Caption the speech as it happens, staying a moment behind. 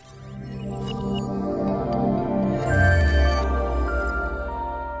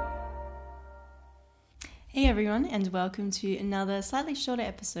everyone, and welcome to another slightly shorter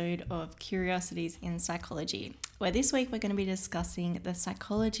episode of Curiosities in Psychology, where this week we're going to be discussing the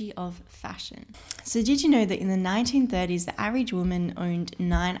psychology of fashion. So did you know that in the 1930s the average woman owned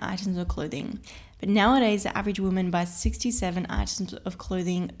 9 items of clothing, but nowadays the average woman buys 67 items of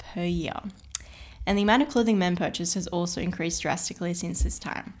clothing per year? And the amount of clothing men purchase has also increased drastically since this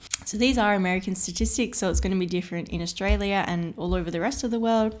time. So these are American statistics, so it's going to be different in Australia and all over the rest of the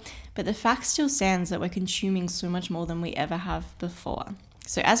world, but the fact still stands that we're consuming so much more than we ever have before.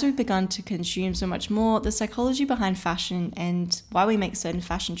 So as we've begun to consume so much more, the psychology behind fashion and why we make certain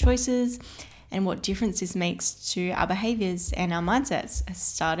fashion choices and what difference this makes to our behaviours and our mindsets has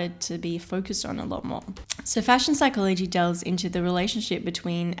started to be focused on a lot more. So fashion psychology delves into the relationship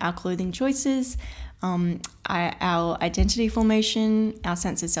between our clothing choices, our identity formation, our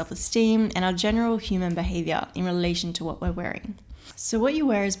sense of self-esteem, and our general human behaviour in relation to what we're wearing. So what you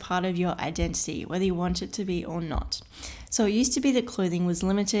wear is part of your identity, whether you want it to be or not. So it used to be that clothing was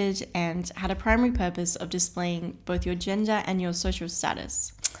limited and had a primary purpose of displaying both your gender and your social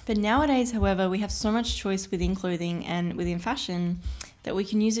status. But nowadays, however, we have so much choice within clothing and within fashion that we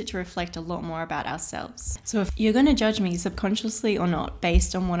can use it to reflect a lot more about ourselves. So if you're going to judge me subconsciously or not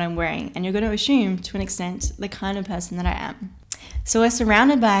based on what I'm wearing, and you're going to assume to an extent the kind of person that I am. So we're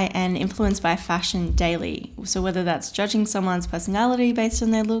surrounded by and influenced by fashion daily. So whether that's judging someone's personality based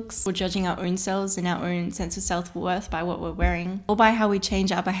on their looks, or judging our own selves and our own sense of self-worth by what we're wearing, or by how we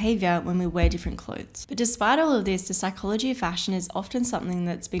change our behavior when we wear different clothes. But despite all of this, the psychology of fashion is often something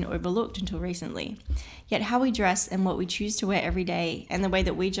that's been overlooked until recently. Yet how we dress and what we choose to wear every day, and the way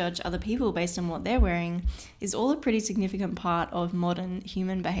that we judge other people based on what they're wearing, is all a pretty significant part of modern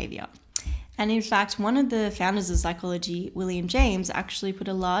human behavior. And in fact, one of the founders of psychology, William James, actually put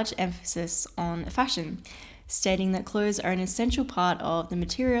a large emphasis on fashion, stating that clothes are an essential part of the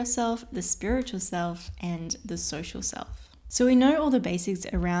material self, the spiritual self, and the social self. So we know all the basics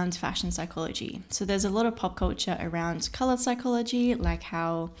around fashion psychology. So there's a lot of pop culture around color psychology, like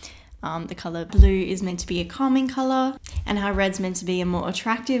how the color blue is meant to be a calming color, and how red's meant to be a more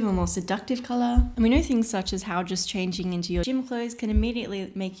attractive or more seductive color. And we know things such as how just changing into your gym clothes can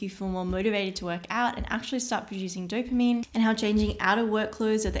immediately make you feel more motivated to work out and actually start producing dopamine, and how changing out of work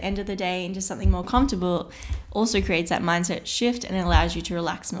clothes at the end of the day into something more comfortable also creates that mindset shift and allows you to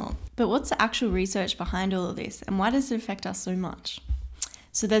relax more. But what's the actual research behind all of this, and why does it affect us so much?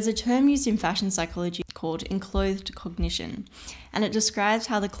 So there's a term used in fashion psychology called enclothed cognition, and it describes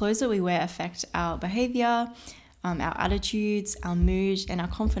how the clothes that we wear affect our behavior, our attitudes, our mood, and our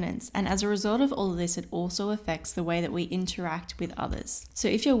confidence. And as a result of all of this, it also affects the way that we interact with others. So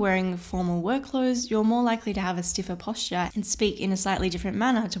if you're wearing formal work clothes, you're more likely to have a stiffer posture and speak in a slightly different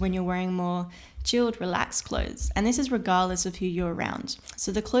manner to when you're wearing more chilled, relaxed clothes. And this is regardless of who you're around.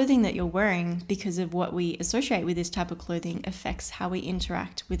 So the clothing that you're wearing, because of what we associate with this type of clothing, affects how we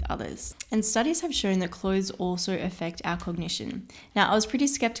interact with others. And studies have shown that clothes also affect our cognition. Now, I was pretty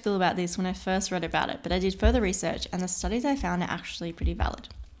skeptical about this when I first read about it, but I did further research, and the studies I found are actually pretty valid.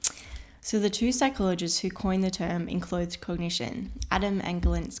 So the two psychologists who coined the term enclothed cognition, Adam and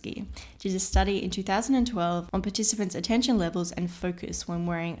Galinsky, did a study in 2012 on participants' attention levels and focus when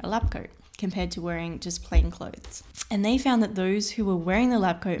wearing a lab coat, compared to wearing just plain clothes. And they found that those who were wearing the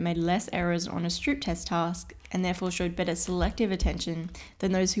lab coat made less errors on a strip test task and therefore showed better selective attention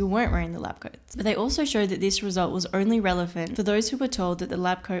than those who weren't wearing the lab coats. But they also showed that this result was only relevant for those who were told that the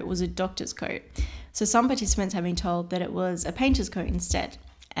lab coat was a doctor's coat. So some participants had been told that it was a painter's coat instead.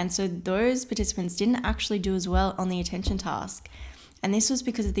 And so those participants didn't actually do as well on the attention task. And this was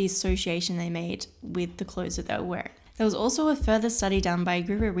because of the association they made with the clothes that they were wearing. There was also a further study done by a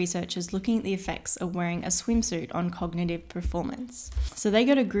group of researchers looking at the effects of wearing a swimsuit on cognitive performance. So they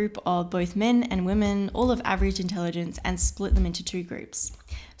got a group of both men and women, all of average intelligence, and split them into 2 groups.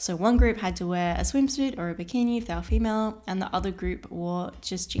 So one group had to wear a swimsuit or a bikini if they were female, and the other group wore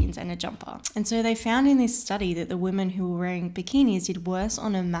just jeans and a jumper. And so they found in this study that the women who were wearing bikinis did worse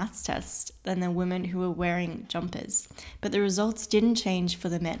on a maths test than the women who were wearing jumpers. But the results didn't change for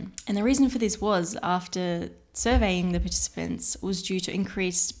the men. And the reason for this was, after surveying the participants, was due to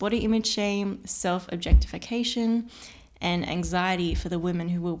increased body image shame, self-objectification, and anxiety for the women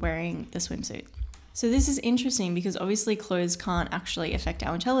who were wearing the swimsuit. So this is interesting because obviously clothes can't actually affect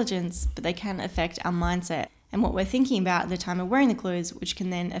our intelligence, but they can affect our mindset and what we're thinking about at the time of wearing the clothes, which can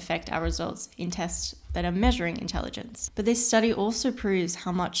then affect our results in tests that are measuring intelligence. But this study also proves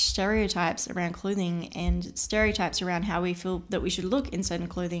how much stereotypes around clothing and stereotypes around how we feel that we should look in certain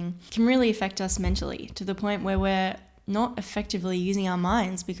clothing can really affect us mentally, to the point where we're not effectively using our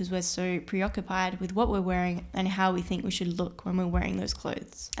minds because we're so preoccupied with what we're wearing and how we think we should look when we're wearing those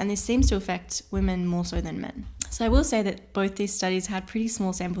clothes. And this seems to affect women more so than men. So I will say that both these studies had pretty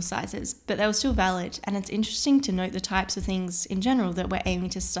small sample sizes, but they were still valid, and it's interesting to note the types of things in general that we're aiming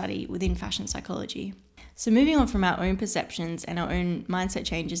to study within fashion psychology. So moving on from our own perceptions and our own mindset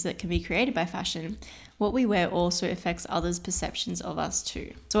changes that can be created by fashion, what we wear also affects others' perceptions of us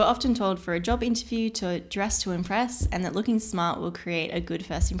too. So we're often told for a job interview to dress to impress, and that looking smart will create a good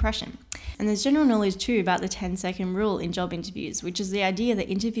first impression. And there's general knowledge too about the 10-second rule in job interviews, which is the idea that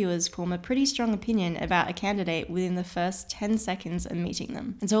interviewers form a pretty strong opinion about a candidate within the first 10 seconds of meeting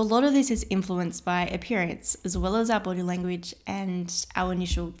them. And so a lot of this is influenced by appearance, as well as our body language and our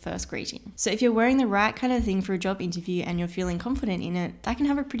initial first greeting. So if you're wearing the right kind of thing for a job interview and you're feeling confident in it, that can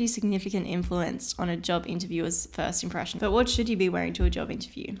have a pretty significant influence on a job interviewer's first impression. But what should you be wearing to a job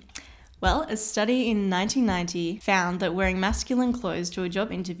interview? Well, a study in 1990 found that wearing masculine clothes to a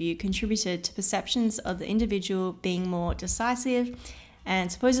job interview contributed to perceptions of the individual being more decisive and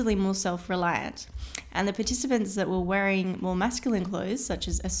supposedly more self-reliant. And the participants that were wearing more masculine clothes, such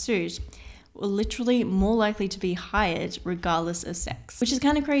as a suit, were literally more likely to be hired regardless of sex, which is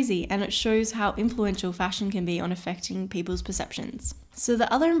kind of crazy, and it shows how influential fashion can be on affecting people's perceptions. So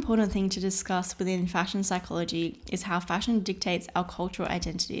the other important thing to discuss within fashion psychology is how fashion dictates our cultural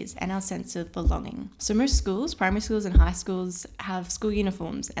identities and our sense of belonging. So most schools, primary schools and high schools, have school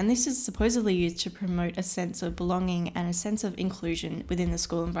uniforms, and this is supposedly used to promote a sense of belonging and a sense of inclusion within the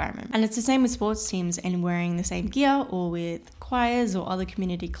school environment. And it's the same with sports teams and wearing the same gear, or with choirs or other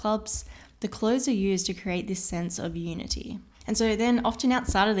community clubs. The clothes are used to create this sense of unity. And so then often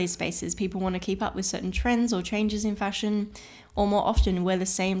outside of these spaces, people want to keep up with certain trends or changes in fashion, or more often wear the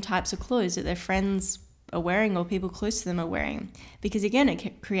same types of clothes that their friends are wearing or people close to them are wearing, because again,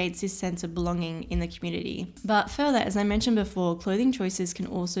 it creates this sense of belonging in the community. But further, as I mentioned before, clothing choices can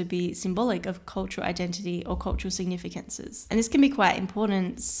also be symbolic of cultural identity or cultural significances. And this can be quite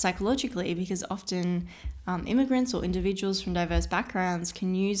important psychologically, because often immigrants or individuals from diverse backgrounds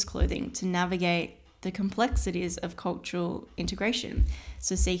can use clothing to navigate the complexities of cultural integration,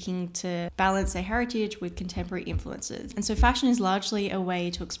 so seeking to balance their heritage with contemporary influences. And so fashion is largely a way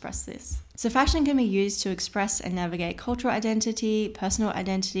to express this. So fashion can be used to express and navigate cultural identity, personal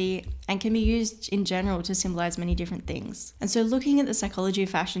identity, and can be used in general to symbolize many different things. And so looking at the psychology of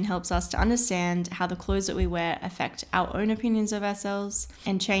fashion helps us to understand how the clothes that we wear affect our own opinions of ourselves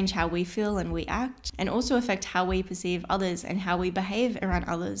and change how we feel and we act, and also affect how we perceive others and how we behave around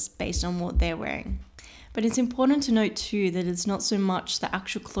others based on what they're wearing. But it's important to note too that it's not so much the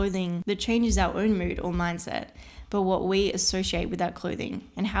actual clothing that changes our own mood or mindset, but what we associate with that clothing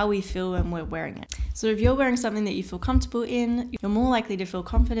and how we feel when we're wearing it. So if you're wearing something that you feel comfortable in, you're more likely to feel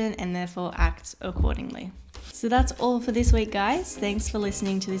confident and therefore act accordingly. So that's all for this week, guys. Thanks for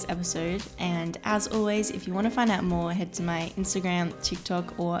listening to this episode. And as always, if you want to find out more, head to my Instagram,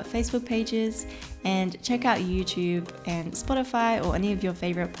 TikTok, or Facebook pages, and check out YouTube and Spotify or any of your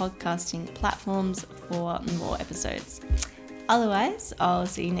favorite podcasting platforms for more episodes. Otherwise, I'll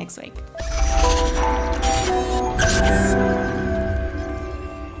see you next week.